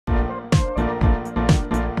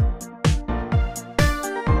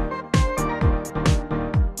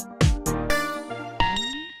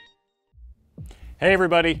Hey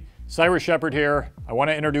everybody, Cyrus Shepard here. I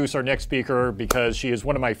want to introduce our next speaker because she is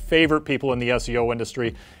one of my favorite people in the SEO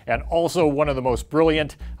industry and also one of the most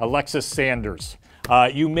brilliant, Alexis Sanders.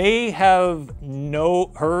 You may have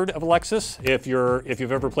heard of Alexis if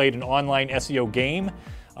you've ever played an online SEO game.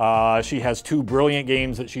 She has two brilliant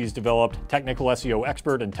games that she's developed, Technical SEO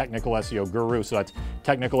Expert and Technical SEO Guru. So that's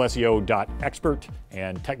technicalseo.expert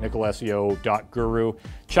and technicalseo.guru.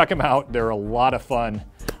 Check them out. They're a lot of fun.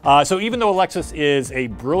 So even though Alexis is a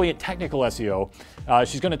brilliant technical SEO,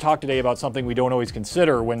 she's going to talk today about something we don't always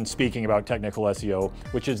consider when speaking about technical SEO,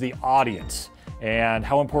 which is the audience and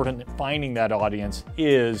how important finding that audience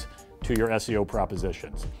is to your SEO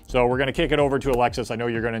propositions. So we're going to kick it over to Alexis. I know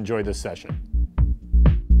you're going to enjoy this session.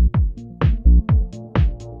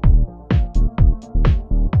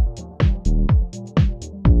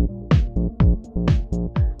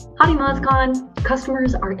 Howdy MozCon!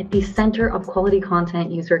 Customers are at the center of quality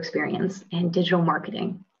content user experience and digital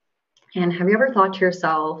marketing. And have you ever thought to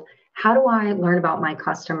yourself, how do I learn about my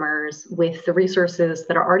customers with the resources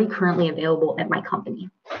that are already currently available at my company?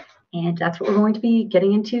 And that's what we're going to be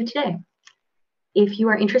getting into today. If you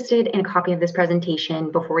are interested in a copy of this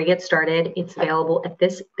presentation, before we get started, it's available at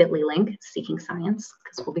this bit.ly link, Seeking Science,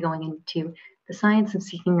 because we'll be going into the science of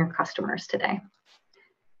seeking your customers today.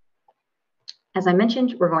 As I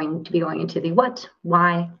mentioned, we're going to be going into the what,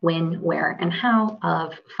 why, when, where, and how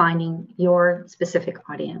of finding your specific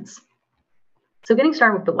audience. So getting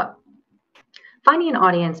started with the what. Finding an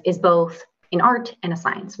audience is both an art and a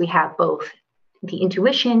science. We have both the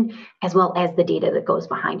intuition as well as the data that goes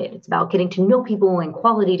behind it. It's about getting to know people and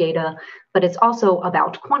quality data, but it's also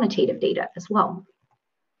about quantitative data as well.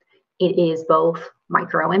 It is both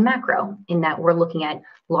micro and macro in that we're looking at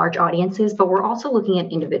large audiences, but we're also looking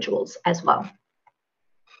at individuals as well.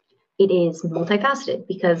 It is multifaceted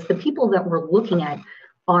because the people that we're looking at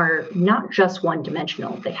are not just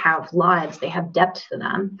one-dimensional. They have lives, they have depth to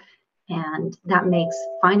them, and that makes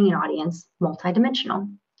finding an audience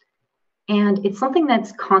multidimensional. And it's something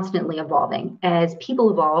that's constantly evolving. As people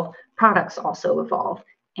evolve, products also evolve,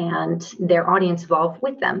 and their audience evolve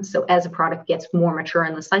with them. So as a product gets more mature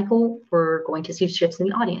in the cycle, we're going to see shifts in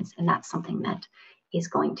the audience, and that's something that is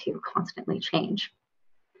going to constantly change.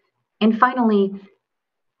 And finally,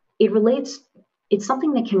 it's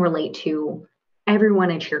something that can relate to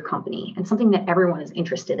everyone at your company and something that everyone is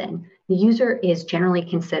interested in. The user is generally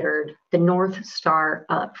considered the North Star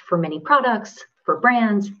for many products, for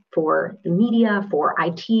brands, for the media, for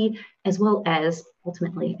IT, as well as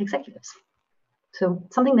ultimately executives. So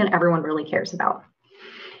something that everyone really cares about.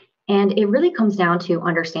 And it really comes down to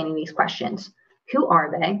understanding these questions. Who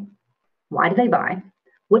are they? Why do they buy?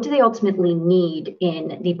 What do they ultimately need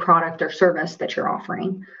in the product or service that you're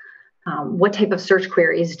offering? What type of search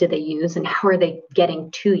queries do they use and how are they getting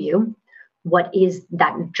to you? What is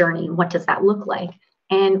that journey? What does that look like?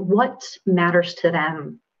 And what matters to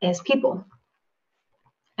them as people?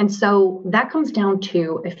 And so that comes down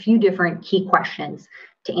to a few different key questions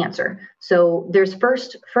to answer. So there's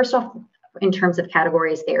first off, in terms of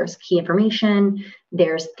categories, there's key information,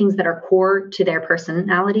 there's things that are core to their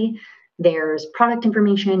personality, there's product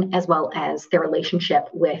information, as well as their relationship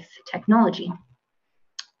with technology.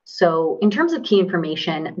 So in terms of key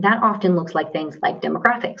information, that often looks like things like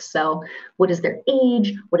demographics. So what is their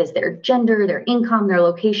age? What is their gender, their income, their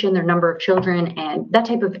location, their number of children? And that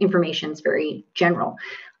type of information is very general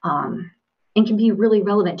and can be really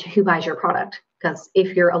relevant to who buys your product. Because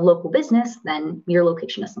if you're a local business, then your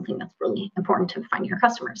location is something that's really important to finding your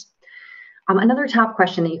customers. Another top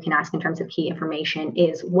question that you can ask in terms of key information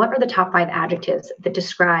is, what are the top 5 adjectives that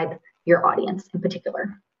describe your audience in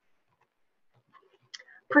particular?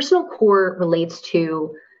 Personal core relates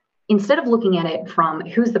to, instead of looking at it from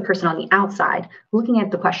who's the person on the outside, looking at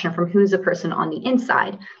the question from who's the person on the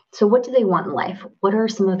inside. So what do they want in life? What are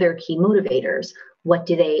some of their key motivators? What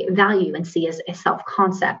do they value and see as a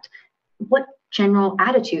self-concept? What general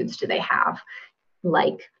attitudes do they have?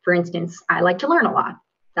 Like, for instance, I like to learn a lot.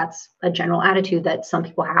 That's a general attitude that some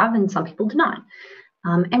people have and some people do not.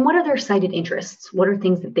 And what are their cited interests? What are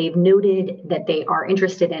things that they've noted that they are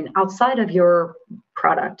interested in outside of your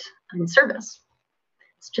product and service?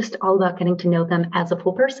 It's just all about getting to know them as a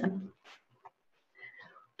full person.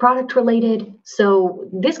 Product related. So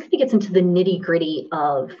this kind of gets into the nitty gritty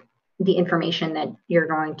of the information that you're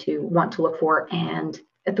going to want to look for. And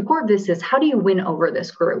at the core of this is, how do you win over this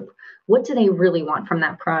group? What do they really want from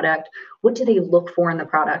that product? What do they look for in the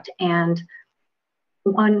product? And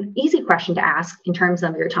one easy question to ask in terms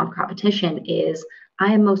of your top competition is,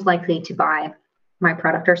 I am most likely to buy my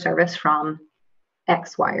product or service from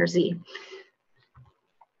X, Y, or Z.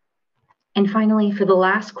 And finally, for the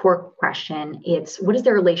last core question, it's what is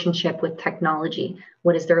their relationship with technology?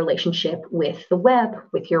 What is their relationship with the web,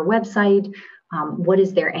 with your website? What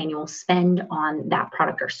is their annual spend on that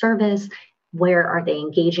product or service? Where are they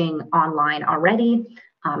engaging online already?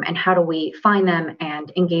 And how do we find them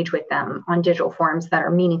and engage with them on digital forums that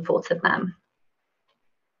are meaningful to them?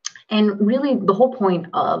 And really, the whole point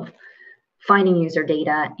of finding user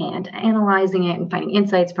data and analyzing it and finding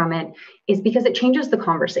insights from it is because it changes the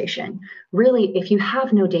conversation. Really, if you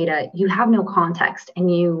have no data, you have no context, and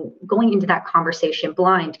you going into that conversation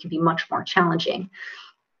blind can be much more challenging,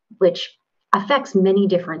 which affects many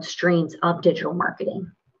different streams of digital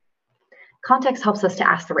marketing. Context helps us to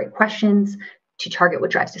ask the right questions, to target what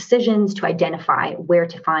drives decisions, to identify where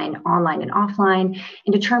to find online and offline,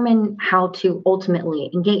 and determine how to ultimately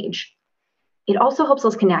engage. It also helps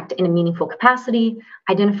us connect in a meaningful capacity,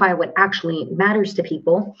 identify what actually matters to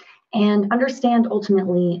people, and understand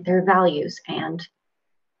ultimately their values. And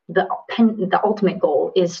the ultimate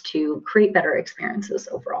goal is to create better experiences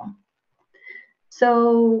overall.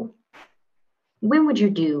 So, when would you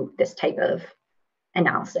do this type of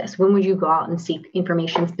analysis? When would you go out and seek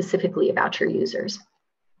information specifically about your users?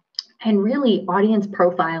 And really, audience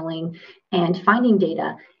profiling and finding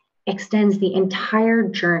data extends the entire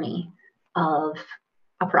journey of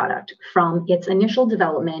a product, from its initial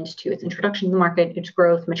development to its introduction to the market, its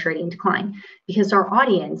growth, maturity, and decline, because our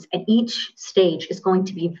audience at each stage is going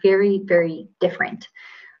to be very, very different.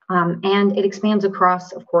 And it expands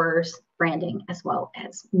across, of course, branding as well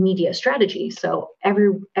as media strategy. So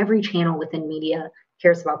every channel within media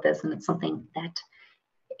cares about this, and it's something that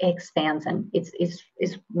expands and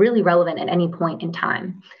is really relevant at any point in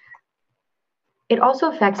time. It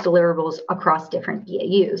also affects deliverables across different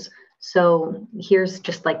BAUs. So here's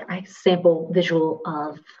just like a sample visual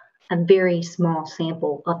of a very small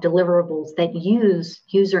sample of deliverables that use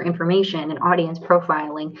user information and audience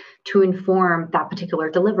profiling to inform that particular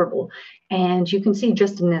deliverable. And you can see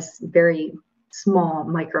just in this very small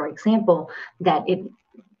micro example that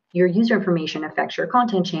your user information affects your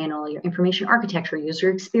content channel, your information architecture, user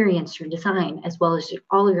experience, your design, as well as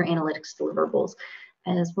all of your analytics deliverables,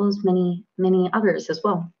 as well as many, many others as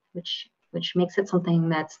well, which makes it something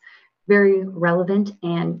that's very relevant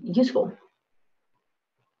and useful.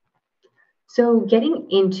 So getting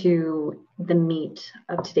into the meat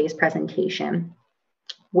of today's presentation,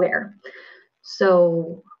 where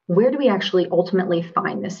do we actually ultimately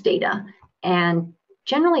find this data? And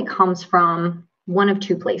generally comes from one of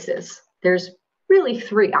two places. There's really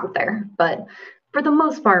three out there, but for the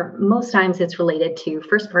most part, most times it's related to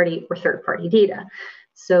first-party or third-party data.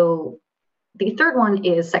 So the third one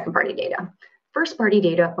is second-party data. First-party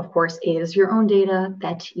data, of course, is your own data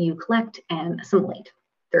that you collect and assimilate.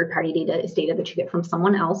 Third-party data is data that you get from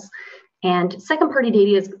someone else. And second-party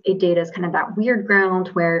data is kind of that weird ground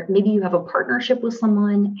where maybe you have a partnership with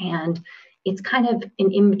someone and it's kind of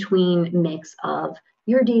an in-between mix of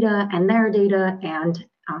your data and their data and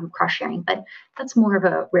cross-sharing. But that's more of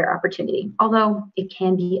a rare opportunity, although it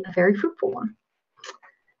can be a very fruitful one.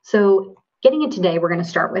 So getting it today, we're going to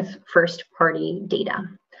start with first-party data.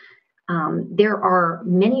 There are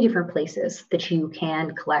many different places that you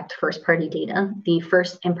can collect first-party data. The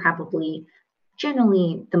first and probably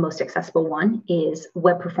generally the most accessible one is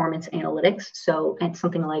web performance analytics. So it's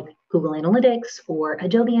something like Google Analytics or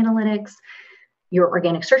Adobe Analytics, your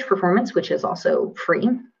organic search performance, which is also free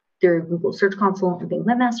through Google Search Console and Bing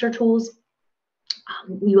Webmaster Tools.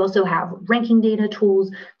 You also have ranking data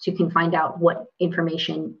tools, so you can find out what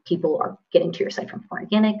information people are getting to your site from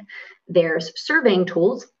organic. There's surveying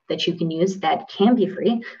tools that you can use that can be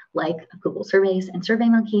free, like Google Surveys and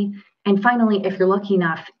SurveyMonkey. And finally, if you're lucky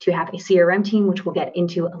enough to have a CRM team, which we'll get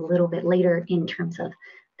into a little bit later in terms of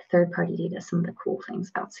third-party data, some of the cool things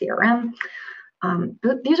about CRM.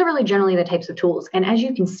 But these are really generally the types of tools. And as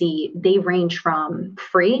you can see, they range from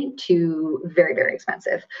free to very, very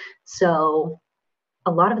expensive. So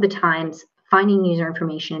a lot of the times, finding user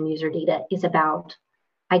information and user data is about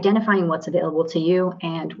identifying what's available to you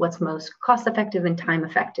and what's most cost effective and time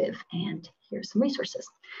effective. And here's some resources.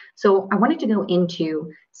 So I wanted to go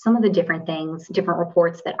into some of the different things, different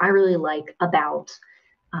reports that I really like about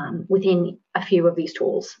within a few of these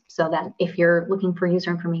tools, so that if you're looking for user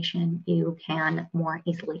information, you can more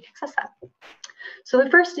easily access that. So the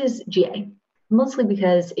first is GA, mostly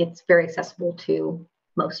because it's very accessible to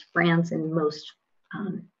most brands and most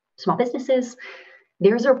small businesses.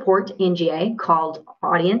 There's a report in GA called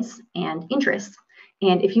Audience and Interests.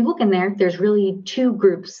 And if you look in there, there's really two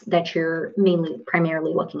groups that you're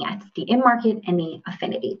primarily looking at, the in-market and the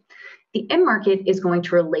affinity. The in-market is going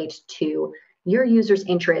to relate to your user's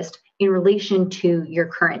interest in relation to your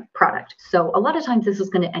current product. So a lot of times this is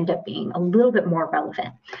going to end up being a little bit more relevant,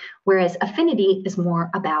 whereas affinity is more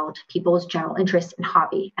about people's general interest and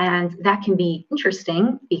hobby. And that can be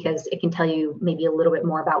interesting because it can tell you maybe a little bit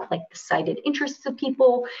more about like the cited interests of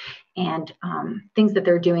people and things that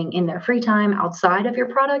they're doing in their free time outside of your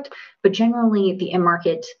product. But generally the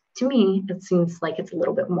in-market, to me, it seems like it's a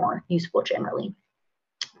little bit more useful generally.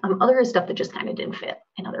 Other is stuff that just kind of didn't fit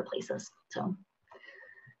in other places. So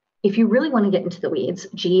if you really want to get into the weeds,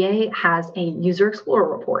 GA has a user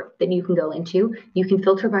explorer report that you can go into. You can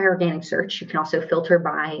filter by organic search. You can also filter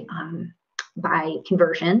by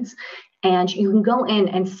conversions. And you can go in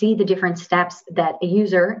and see the different steps that a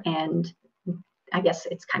user, and I guess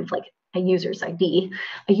it's kind of like a user's ID,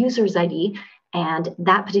 and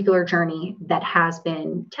that particular journey that has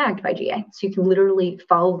been tagged by GA. So you can literally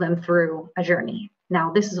follow them through a journey. Now,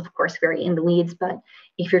 this is, of course, very in the weeds, but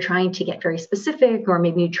if you're trying to get very specific, or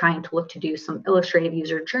maybe you're trying to look to do some illustrative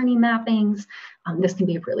user journey mappings, this can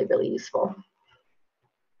be really, really useful.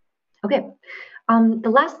 Okay, the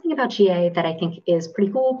last thing about GA that I think is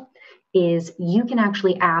pretty cool is you can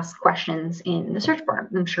actually ask questions in the search bar.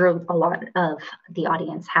 I'm sure a lot of the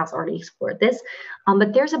audience has already explored this,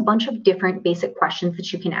 but there's a bunch of different basic questions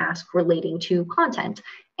that you can ask relating to content.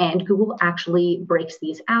 And Google actually breaks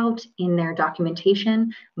these out in their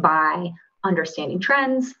documentation by understanding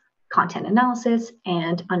trends, content analysis,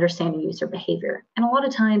 and understanding user behavior. And a lot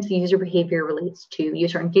of times the user behavior relates to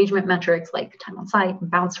user engagement metrics like time on site and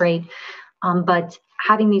bounce rate. But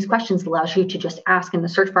having these questions allows you to just ask in the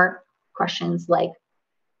search bar questions like,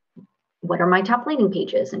 what are my top landing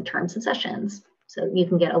pages in terms of sessions? So you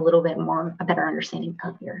can get a little bit more, a better understanding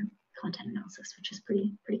of your content analysis, which is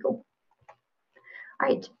pretty cool. All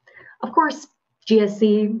right, of course,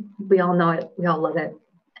 GSC, we all know it, we all love it.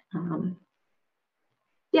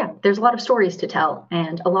 Yeah, there's a lot of stories to tell,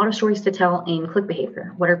 and a lot of stories to tell in click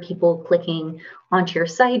behavior. What are people clicking onto your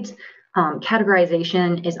site?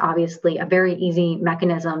 Categorization is obviously a very easy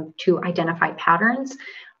mechanism to identify patterns.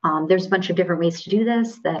 There's a bunch of different ways to do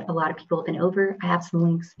this that a lot of people have been over. I have some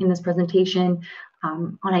links in this presentation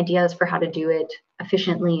on ideas for how to do it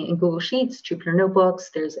efficiently in Google Sheets, Jupyter Notebooks.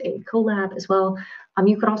 There's a collab as well.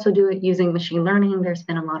 You could also do it using machine learning. There's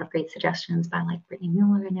been a lot of great suggestions by like Brittany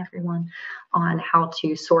Mueller and everyone on how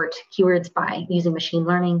to sort keywords by using machine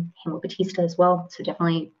learning, Hamlet Batista as well. So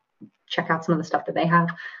definitely check out some of the stuff that they have.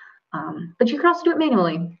 But you can also do it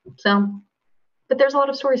manually. But there's a lot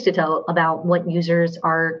of stories to tell about what users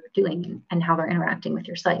are doing and how they're interacting with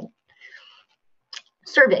your site.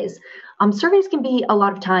 Surveys. Surveys can be a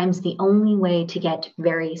lot of times the only way to get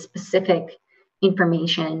very specific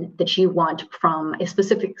information that you want from a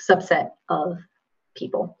specific subset of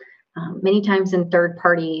people. Many times in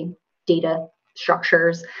third-party data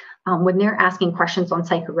structures, when they're asking questions on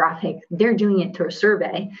psychographic, they're doing it through a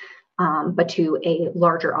survey, but to a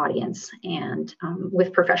larger audience and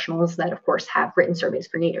with professionals that, of course, have written surveys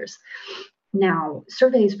for years. Now,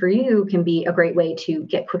 surveys for you can be a great way to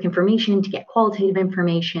get quick information, to get qualitative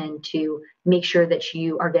information, to make sure that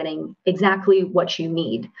you are getting exactly what you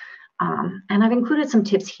need. And I've included some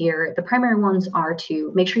tips here. The primary ones are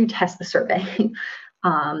to make sure you test the survey,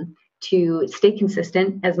 to stay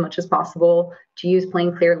consistent as much as possible, to use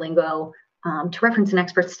plain, clear lingo, to reference an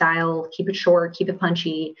expert style, keep it short, keep it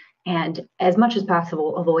punchy, and as much as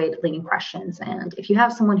possible, avoid leading questions. And if you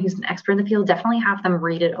have someone who's an expert in the field, definitely have them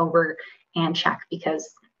read it over and check,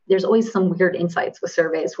 because there's always some weird insights with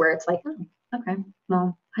surveys where it's like, oh, okay,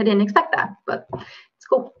 well, I didn't expect that, but it's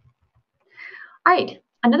cool. All right,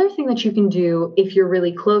 another thing that you can do if you're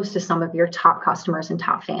really close to some of your top customers and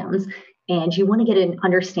top fans, and you want to get an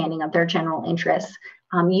understanding of their general interests,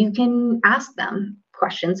 you can ask them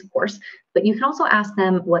questions, of course, but you can also ask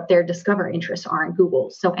them what their Discover interests are in Google.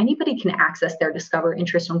 So anybody can access their Discover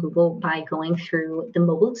interest on Google by going through the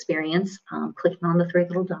mobile experience, clicking on the three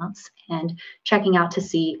little dots and checking out to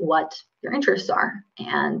see what your interests are.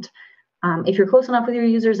 And if you're close enough with your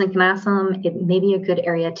users and can ask them, it may be a good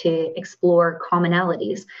area to explore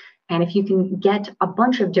commonalities. And if you can get a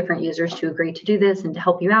bunch of different users to agree to do this and to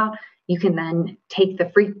help you out, you can then take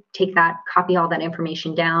that, copy all that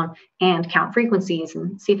information down and count frequencies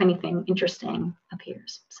and see if anything interesting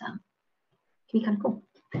appears. So it can be kind of cool.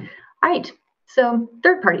 All right, so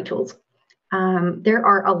third-party tools. There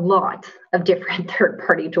are a lot of different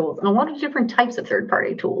third-party tools and a lot of different types of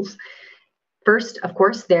third-party tools. First, of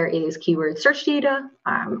course, there is keyword search data.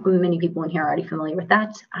 Many people in here are already familiar with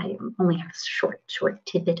that. I only have a short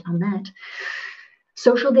tidbit on that.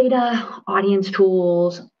 Social data, audience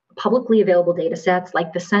tools, publicly available data sets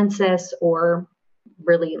like the census, or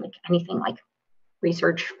really like anything like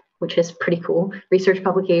research which is pretty cool, research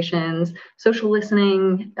publications, social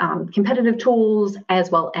listening, competitive tools,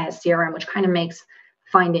 as well as CRM, which kind of makes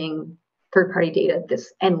finding third-party data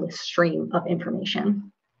this endless stream of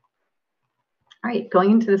information. All right,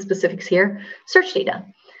 going into the specifics here, search data.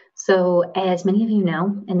 So as many of you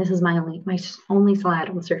know, and this is my only slide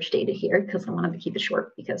on search data here because I wanted to keep it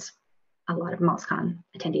short because a lot of MOSCON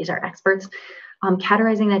attendees are experts.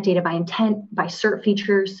 Categorizing that data by intent, by SERP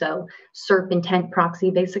features, so SERP intent proxy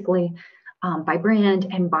basically, by brand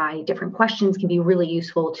and by different questions can be really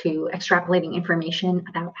useful to extrapolating information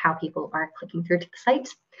about how people are clicking through to the site,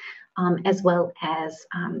 as well as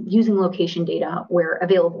using location data where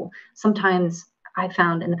available. Sometimes I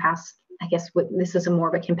found in the past, I guess this is more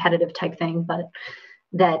of a competitive type thing, but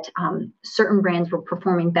that certain brands were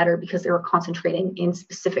performing better because they were concentrating in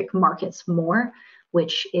specific markets more,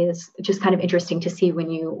 which is just kind of interesting to see when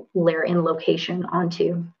you layer in location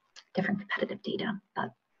onto different competitive data.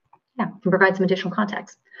 But yeah, can provide some additional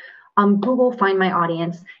context. Google Find My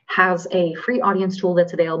Audience has a free audience tool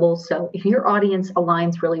that's available. So if your audience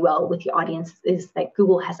aligns really well with the audiences that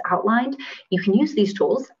Google has outlined, you can use these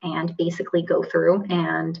tools and basically go through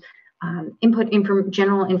and input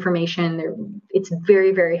general information. It's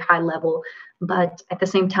very, very high level, but at the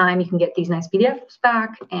same time, you can get these nice PDFs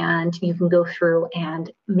back and you can go through and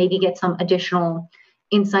maybe get some additional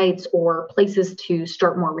insights or places to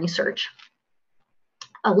start more research.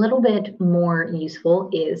 A little bit more useful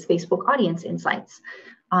is Facebook Audience Insights.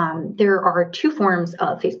 There are two forms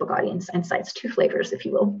of Facebook Audience Insights, two flavors, if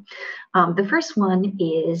you will. The first one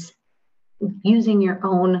is using your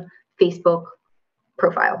own Facebook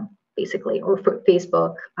profile, basically, or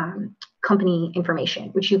Facebook company information,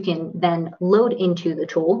 which you can then load into the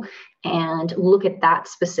tool and look at that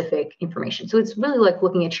specific information. So it's really like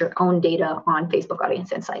looking at your own data on Facebook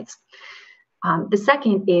Audience Insights. The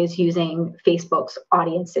second is using Facebook's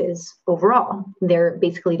audiences overall. They're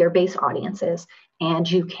basically their base audiences, and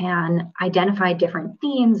you can identify different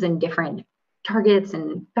themes and different targets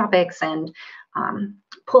and topics and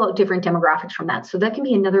pull out different demographics from that. So that can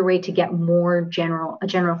be another way to get more a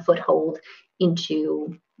general foothold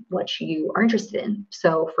into what you are interested in.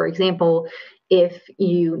 So for example, if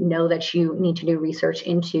you know that you need to do research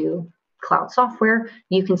into cloud software,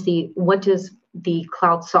 you can see what does the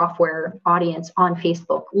cloud software audience on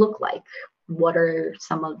Facebook look like? What are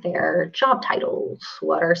some of their job titles?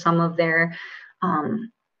 What are some of their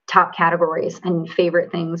top categories and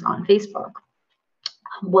favorite things on Facebook?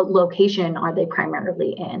 What location are they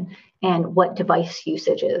primarily in? And what device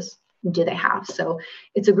usages do they have? So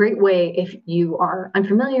it's a great way if you are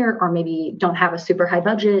unfamiliar or maybe don't have a super high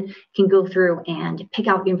budget, can go through and pick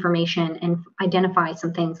out information and identify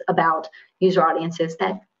some things about user audiences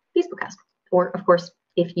that Facebook has. Or of course,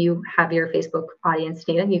 if you have your Facebook audience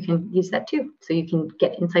data, you can use that too. So you can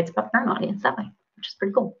get insights about your own audience that way, which is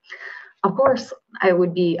pretty cool. Of course, I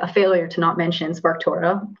would be a failure to not mention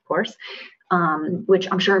SparkToro, of course, which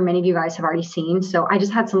I'm sure many of you guys have already seen. So I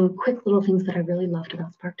just had some quick little things that I really loved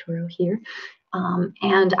about SparkToro here.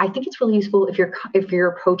 And I think it's really useful if you're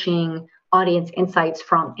approaching audience insights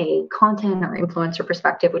from a content or influencer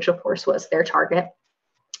perspective, which of course was their target.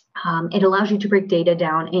 It allows you to break data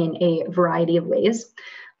down in a variety of ways.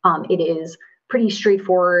 It is pretty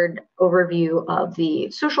straightforward overview of the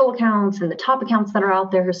social accounts and the top accounts that are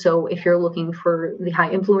out there. So if you're looking for the high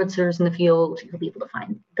influencers in the field, you'll be able to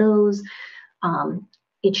find those.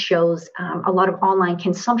 It shows a lot of online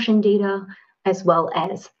consumption data as well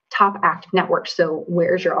as top active networks. So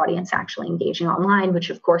where's your audience actually engaging online, which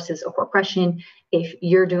of course is a core question. If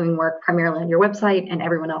you're doing work primarily on your website and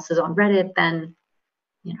everyone else is on Reddit, then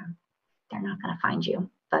they're not going to find you.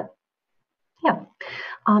 But yeah,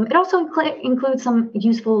 it also includes some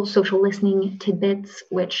useful social listening tidbits,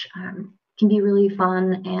 which can be really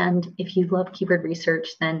fun. And if you love keyword research,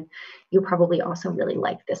 then you'll probably also really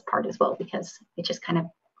like this part as well, because it just kind of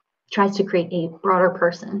tries to create a broader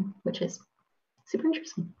person, which is super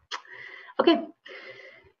interesting. Okay.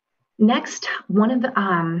 Next, one of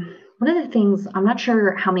the things, I'm not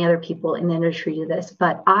sure how many other people in the industry do this,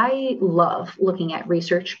 but I love looking at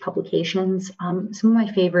research publications. Some of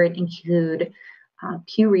my favorite include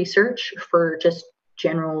Pew Research for just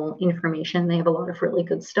general information. They have a lot of really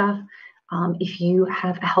good stuff. If you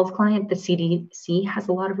have a health client, the CDC has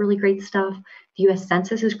a lot of really great stuff. The US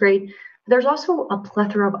Census is great. There's also a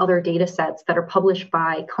plethora of other data sets that are published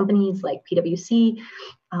by companies like PwC,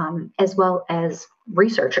 as well as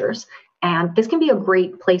researchers. And this can be a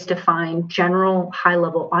great place to find general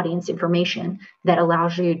high-level audience information that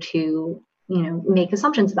allows you to, make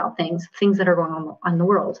assumptions about things that are going on in the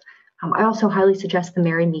world. I also highly suggest the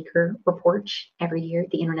Mary Meeker report every year,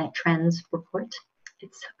 the Internet Trends report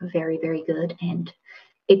It's very, very good. And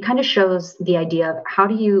it kind of shows the idea of how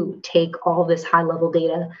do you take all this high level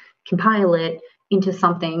data, compile it into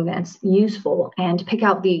something that's useful, and pick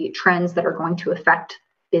out the trends that are going to affect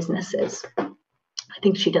businesses. I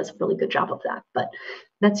think she does a really good job of that. But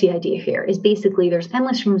that's the idea here, is basically there's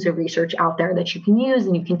endless streams of research out there that you can use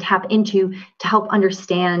and you can tap into to help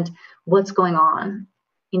understand what's going on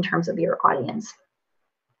in terms of your audience.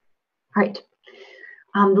 All right.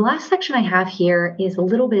 The last section I have here is a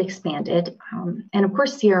little bit expanded. And of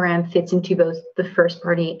course, CRM fits into both the first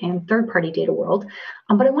party and third party data world.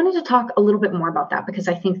 But I wanted to talk a little bit more about that because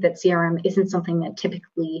I think that CRM isn't something that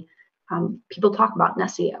typically people talk about in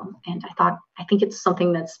SEO. And I think it's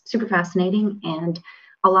something that's super fascinating. And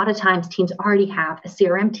a lot of times teams already have a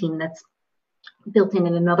CRM team that's built in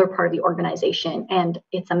another part of the organization. And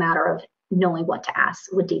it's a matter of knowing what to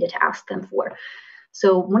ask, what data to ask them for.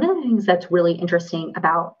 So one of the things that's really interesting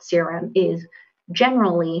about CRM is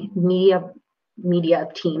generally media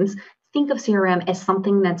teams think of CRM as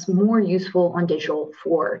something that's more useful on digital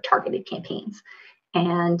for targeted campaigns.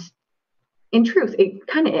 And in truth, it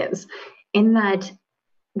kind of is, in that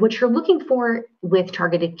what you're looking for with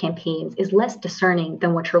targeted campaigns is less discerning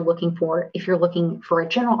than what you're looking for if you're looking for a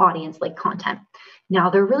general audience like content. Now,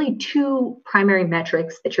 there are really two primary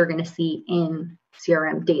metrics that you're going to see in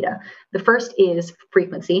CRM data. The first is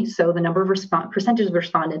frequency, so the number of percentage of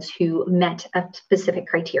respondents who met a specific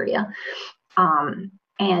criteria,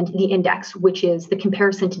 and the index, which is the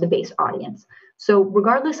comparison to the base audience. So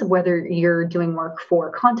regardless of whether you're doing work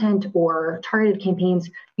for content or targeted campaigns,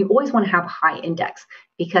 you always want to have a high index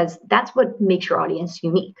because that's what makes your audience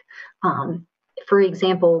unique. For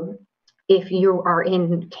example, if you are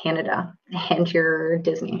in Canada and you're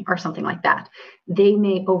Disney or something like that, they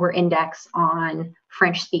may over-index on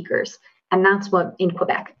French speakers, and that's what in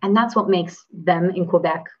Quebec, and that's what makes them in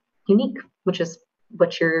Quebec unique, which is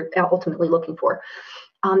what you're ultimately looking for.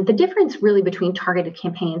 The difference really between targeted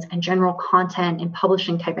campaigns and general content and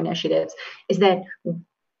publishing type initiatives is that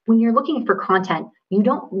when you're looking for content, you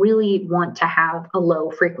don't really want to have a low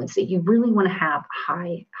frequency. You really want to have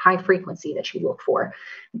high frequency that you look for.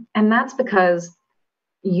 And that's because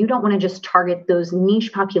you don't want to just target those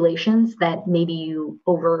niche populations that maybe you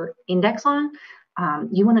over index on.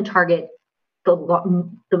 You want to target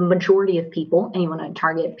the majority of people, and you want to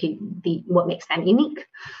target what makes them unique.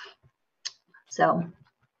 So,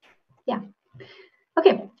 yeah.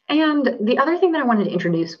 Okay, and the other thing that I wanted to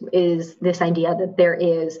introduce is this idea that there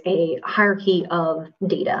is a hierarchy of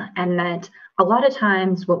data, and that a lot of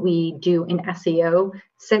times what we do in SEO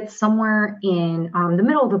sits somewhere in the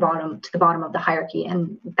middle of the bottom of the hierarchy,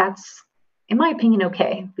 and that's, in my opinion,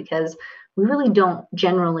 okay, because we really don't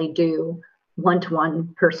generally do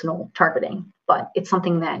one-to-one personal targeting, but it's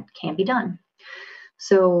something that can be done.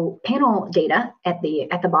 So panel data at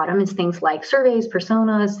the bottom is things like surveys,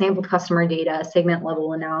 personas, sampled customer data, segment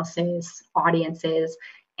level analysis, audiences,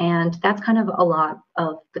 and that's kind of a lot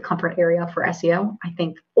of the comfort area for SEO. I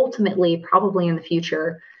think ultimately, probably in the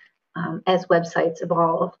future, as websites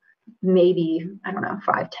evolve, maybe,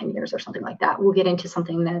 5-10 years or something like that, we'll get into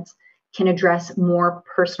something that can address more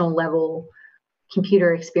personal level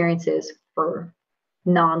computer experiences for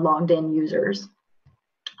non-logged in users.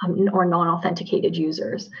 Or non-authenticated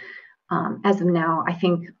users. As of now, I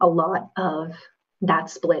think a lot of that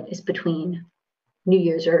split is between new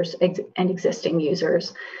users and existing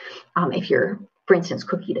users. If you're, for instance,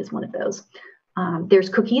 cookied as one of those. There's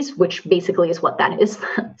cookies, which basically is what that is.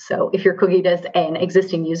 So if you're cookied as an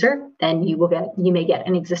existing user, then you may get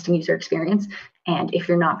an existing user experience. And if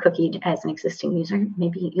you're not cookied as an existing user,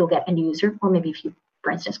 maybe you'll get a new user, or maybe if you,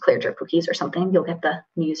 for instance, cleared your cookies or something, you'll get the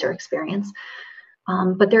new user experience.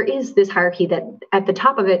 But there is this hierarchy that at the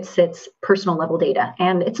top of it sits personal level data.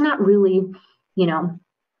 And it's not really,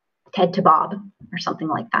 Ted to Bob or something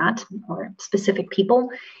like that, or specific people.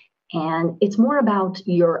 And it's more about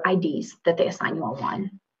your IDs that they assign you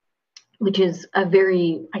online, which is a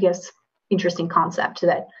very, interesting concept,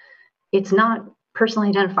 that it's not personally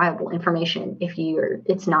identifiable information if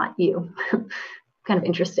it's not you. Kind of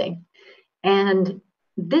interesting. And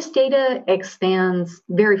this data expands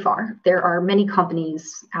very far. There are many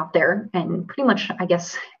companies out there, and pretty much,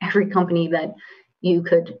 every company that you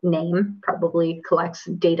could name probably collects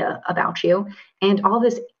data about you. And all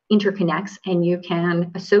this interconnects, and you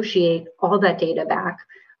can associate all that data back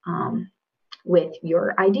with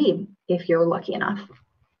your ID if you're lucky enough.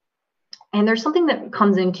 And there's something that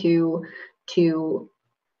comes into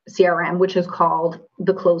CRM, which is called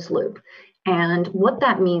the closed loop. And what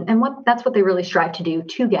that means, and that's what they really strive to do,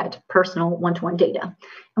 to get personal one-to-one data.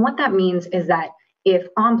 And what that means is that if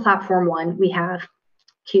on platform one we have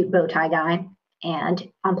cute bow tie guy,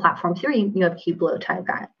 And on platform 3, you have cute bow tie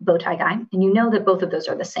guy, and you know that both of those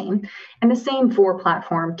are the same. And the same for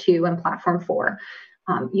platform 2 and platform 4.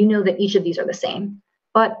 You know that each of these are the same.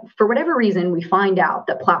 But for whatever reason, we find out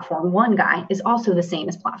that platform 1 guy is also the same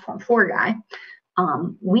as platform 4 guy.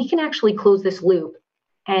 We can actually close this loop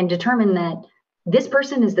and determine that this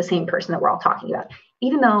person is the same person that we're all talking about,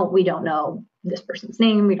 even though we don't know this person's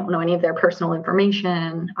name, we don't know any of their personal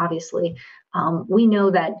information, obviously. We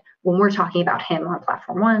know that when we're talking about him on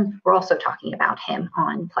platform 1, we're also talking about him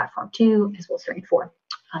on platform 2 as well as 3 and 4.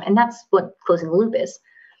 And that's what closing the loop is.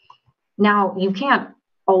 Now, you can't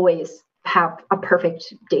always have a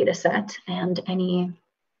perfect data set, and any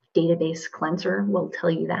database cleanser will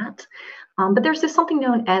tell you that. But there's this something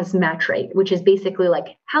known as match rate, which is basically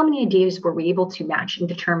like how many ideas were we able to match and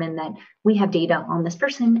determine that we have data on this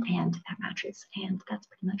person and that matches. And that's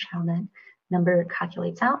pretty much how that number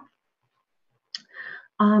calculates out.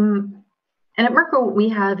 And at Merkle, we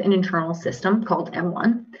have an internal system called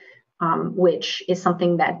M1, which is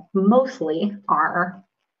something that mostly our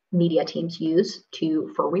media teams use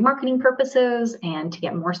for remarketing purposes and to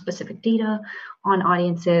get more specific data on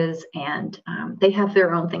audiences, and they have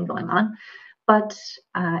their own thing going on. But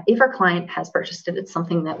if our client has purchased it, it's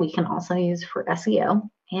something that we can also use for SEO.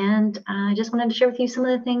 And I just wanted to share with you some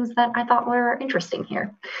of the things that I thought were interesting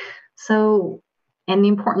here. So, and the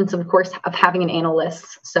importance, of course, of having an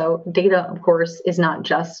analyst. So data, of course, is not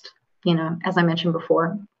just, as I mentioned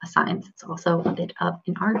before, a science. It's also a bit of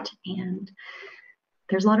an art, and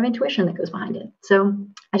there's a lot of intuition that goes behind it. So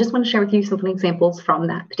I just want to share with you some examples from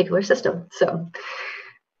that particular system. So,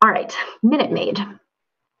 all right, Minute Maid.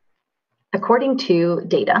 According to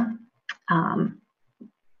data,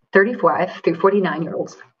 35 through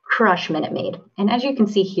 49-year-olds crush Minute Maid. And as you can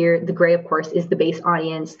see here, the gray, of course, is the base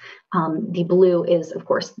audience. The blue is, of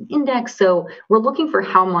course, the index. So we're looking for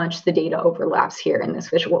how much the data overlaps here in this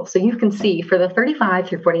visual. So you can see for the 35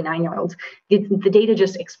 through 49-year-olds, the data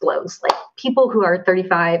just explodes. Like people who are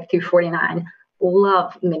 35 through 49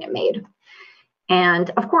 love Minute Maid. And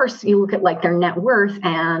of course, you look at like their net worth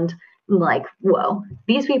and like, whoa,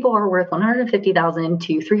 these people are worth $150,000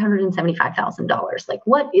 to $375,000. Like,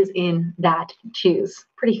 what is in that juice?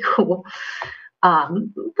 Pretty cool.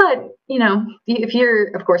 But if you're,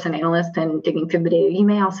 of course, an analyst and digging through the data, you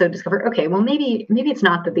may also discover, okay, well, maybe it's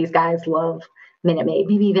not that these guys love Minute Maid.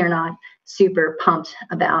 Maybe they're not super pumped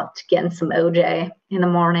about getting some OJ in the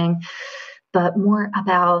morning, but more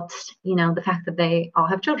about, the fact that they all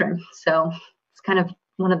have children. So it's kind of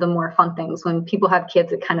one of the more fun things when people have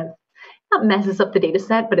kids. It kind of not messes up the data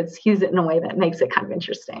set, but it skews it in a way that makes it kind of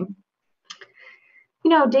interesting.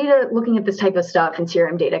 Data, looking at this type of stuff in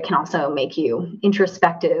CRM data can also make you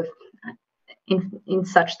introspective in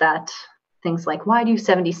such that things like, why do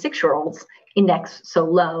 76-year-olds index so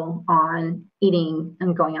low on eating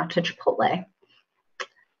and going out to Chipotle?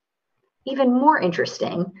 Even more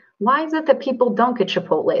interesting, why is it that people don't get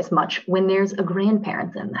Chipotle as much when there's a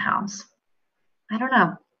grandparent in the house? I don't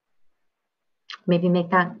know. Maybe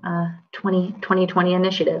make that a 2020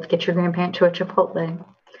 initiative. Get your grandparent to a Chipotle.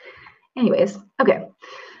 Anyways, okay.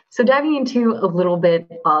 So diving into a little bit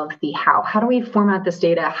of the how. How do we format this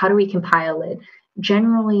data? How do we compile it?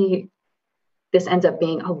 Generally, this ends up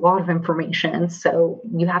being a lot of information. So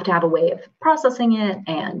you have to have a way of processing it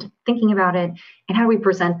and thinking about it. And how do we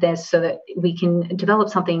present this so that we can develop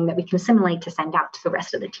something that we can assimilate to send out to the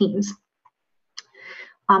rest of the teams?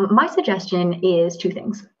 My suggestion is 2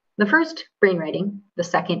 things. The first, brainwriting. The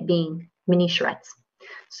second being mini charrettes.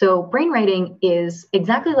 So brainwriting is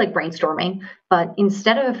exactly like brainstorming, but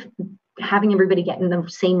instead of having everybody get in the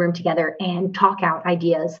same room together and talk out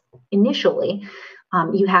ideas initially,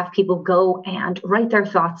 you have people go and write their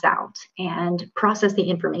thoughts out and process the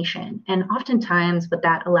information. And oftentimes what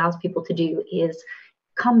that allows people to do is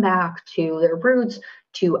come back to their roots,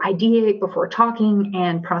 to ideate before talking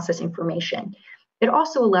and process information. It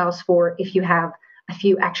also allows for, if you have a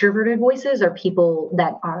few extroverted voices or people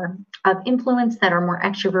that are of influence that are more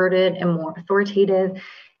extroverted and more authoritative,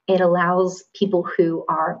 it allows people who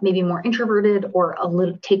are maybe more introverted or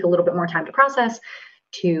take a little bit more time to process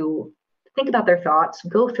to think about their thoughts,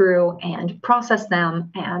 go through and process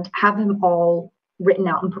them and have them all written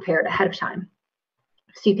out and prepared ahead of time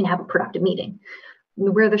so you can have a productive meeting.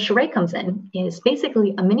 Where the charrette comes in is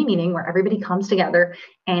basically a mini meeting where everybody comes together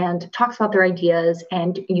and talks about their ideas,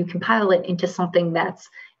 and you compile it into something that's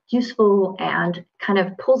useful and kind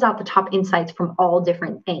of pulls out the top insights from all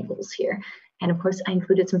different angles here. And of course, I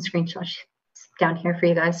included some screenshots down here for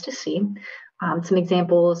you guys to see. Some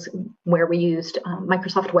examples where we used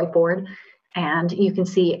Microsoft Whiteboard, and you can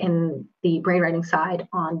see in the brainwriting side,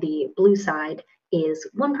 on the blue side, is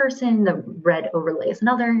one person, the red overlay is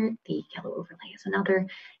another, the yellow overlay is another.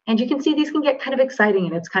 And you can see these can get kind of exciting,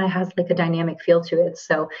 and it's kind of has like a dynamic feel to it.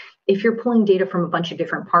 So if you're pulling data from a bunch of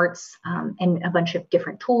different parts and a bunch of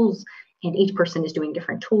different tools, and each person is doing a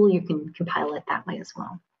different tool, you can compile it that way as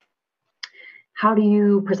well. How do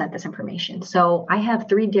you present this information? So I have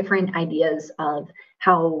 3 different ideas of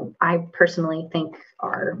how I personally think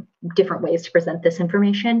are different ways to present this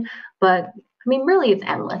information. But I mean, really, it's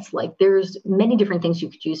endless. Like, there's many different things you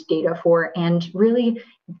could use data for, and really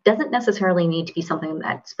doesn't necessarily need to be something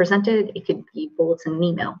that's presented. It could be bullets in an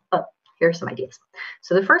email, but here are some ideas.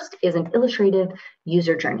 So the first is an illustrative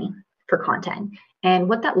user journey for content. And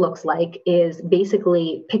what that looks like is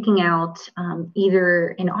basically picking out either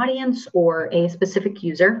an audience or a specific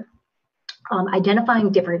user,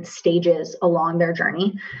 identifying different stages along their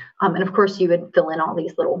journey. And of course, you would fill in all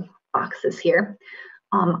these little boxes here.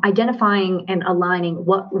 Identifying and aligning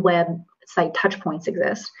what website touchpoints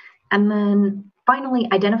exist, and then finally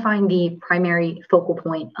identifying the primary focal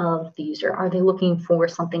point of the user. Are they looking for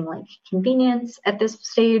something like convenience at this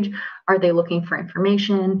stage? Are they looking for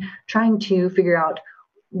information? Trying to figure out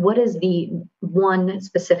what is the one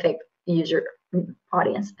specific user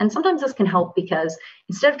audience. And sometimes this can help because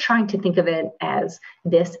instead of trying to think of it as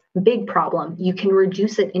this big problem, you can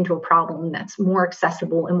reduce it into a problem that's more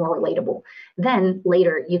accessible and more relatable. Then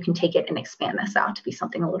later you can take it and expand this out to be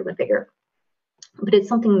something a little bit bigger. But it's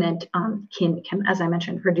something that can, as I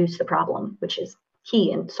mentioned, reduce the problem, which is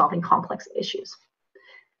key in solving complex issues.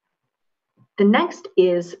 The next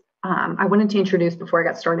is, I wanted to introduce before I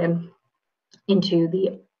got started into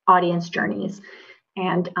the audience journeys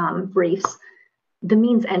and briefs, the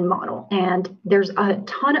means end model. And there's a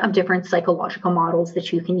ton of different psychological models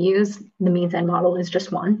that you can use. The means end model is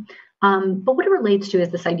just one. But what it relates to is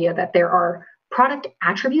this idea that there are product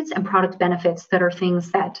attributes and product benefits that are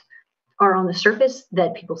things that are on the surface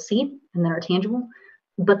that people see and that are tangible,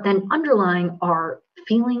 but then underlying are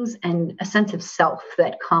feelings and a sense of self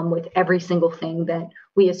that come with every single thing that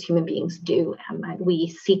we as human beings do and that we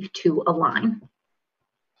seek to align.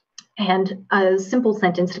 And a simple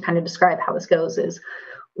sentence to kind of describe how this goes is,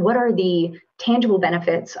 what are the tangible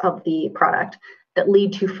benefits of the product that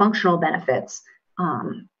lead to functional benefits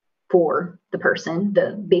for the person?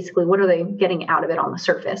 Basically, what are they getting out of it on the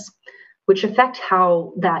surface, which affect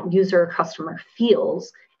how that user or customer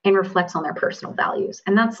feels and reflects on their personal values.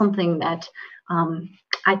 And that's something that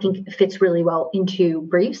I think fits really well into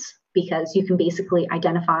briefs, because you can basically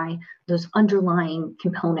identify those underlying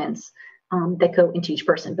components that go into each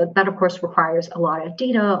person. But that, of course, requires a lot of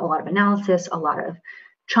data, a lot of analysis, a lot of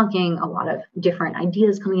chunking, a lot of different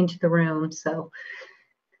ideas coming into the room. So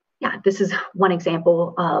yeah, this is one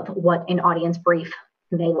example of what an audience brief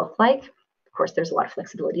may look like. Of course, there's a lot of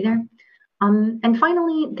flexibility there. And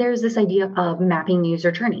finally, there's this idea of mapping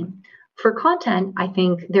user journey. For content, I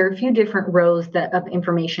think there are a few different rows of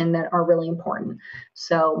information that are really important.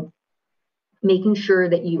 So making sure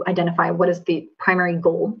that you identify what is the primary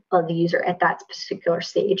goal of the user at that particular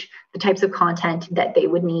stage, the types of content that they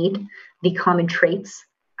would need, the common traits,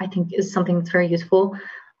 I think is something that's very useful.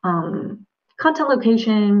 Content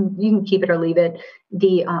location, you can keep it or leave it.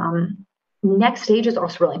 The next stage is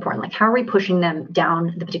also really important. Like, how are we pushing them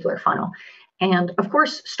down the particular funnel? And of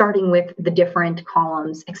course, starting with the different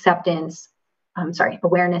columns,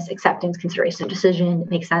 awareness, acceptance, consideration, decision, it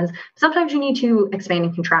makes sense. Sometimes you need to expand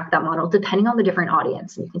and contract that model depending on the different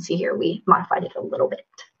audience. And you can see here, we modified it a little bit.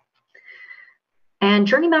 And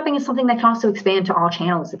journey mapping is something that can also expand to all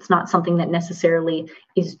channels. It's not something that necessarily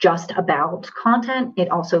is just about content.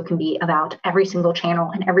 It also can be about every single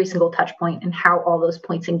channel and every single touch point and how all those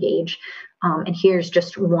points engage. And here's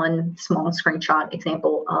just one small screenshot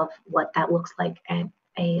example of what that looks like at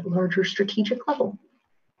a larger strategic level.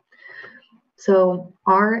 So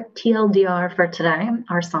our TLDR for today,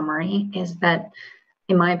 our summary, is that,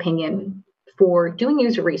 in my opinion, for doing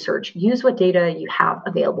user research, use what data you have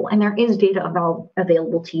available. And there is data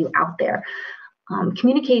available to you out there.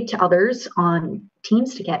 Communicate to others on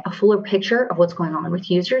teams to get a fuller picture of what's going on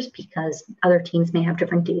with users, because other teams may have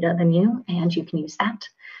different data than you, and you can use that.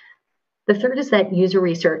 The third is that user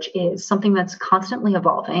research is something that's constantly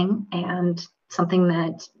evolving and something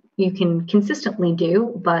that you can consistently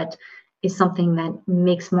do, but is something that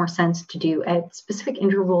makes more sense to do at specific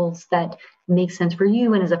intervals that make sense for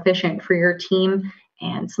you and is efficient for your team,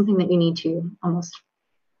 and something that you need to almost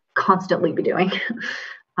constantly be doing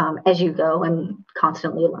as you go and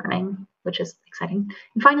constantly learning, which is exciting.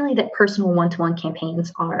 And finally, that personal one-to-one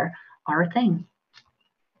campaigns are a thing.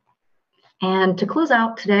 And to close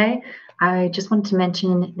out today, I just wanted to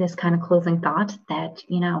mention this kind of closing thought that,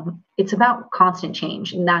 it's about constant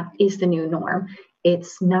change, and that is the new norm.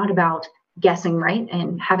 It's not about guessing right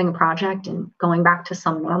and having a project and going back to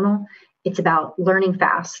some normal. It's about learning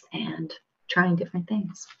fast and trying different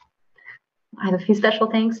things. I have a few special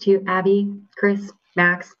thanks to Abby, Chris,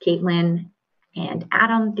 Max, Caitlin, and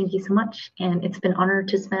Adam. Thank you so much. And it's been an honor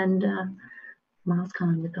to spend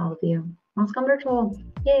MilesCon with all of you. MilesCon virtual.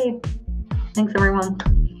 Yay. Thanks, everyone.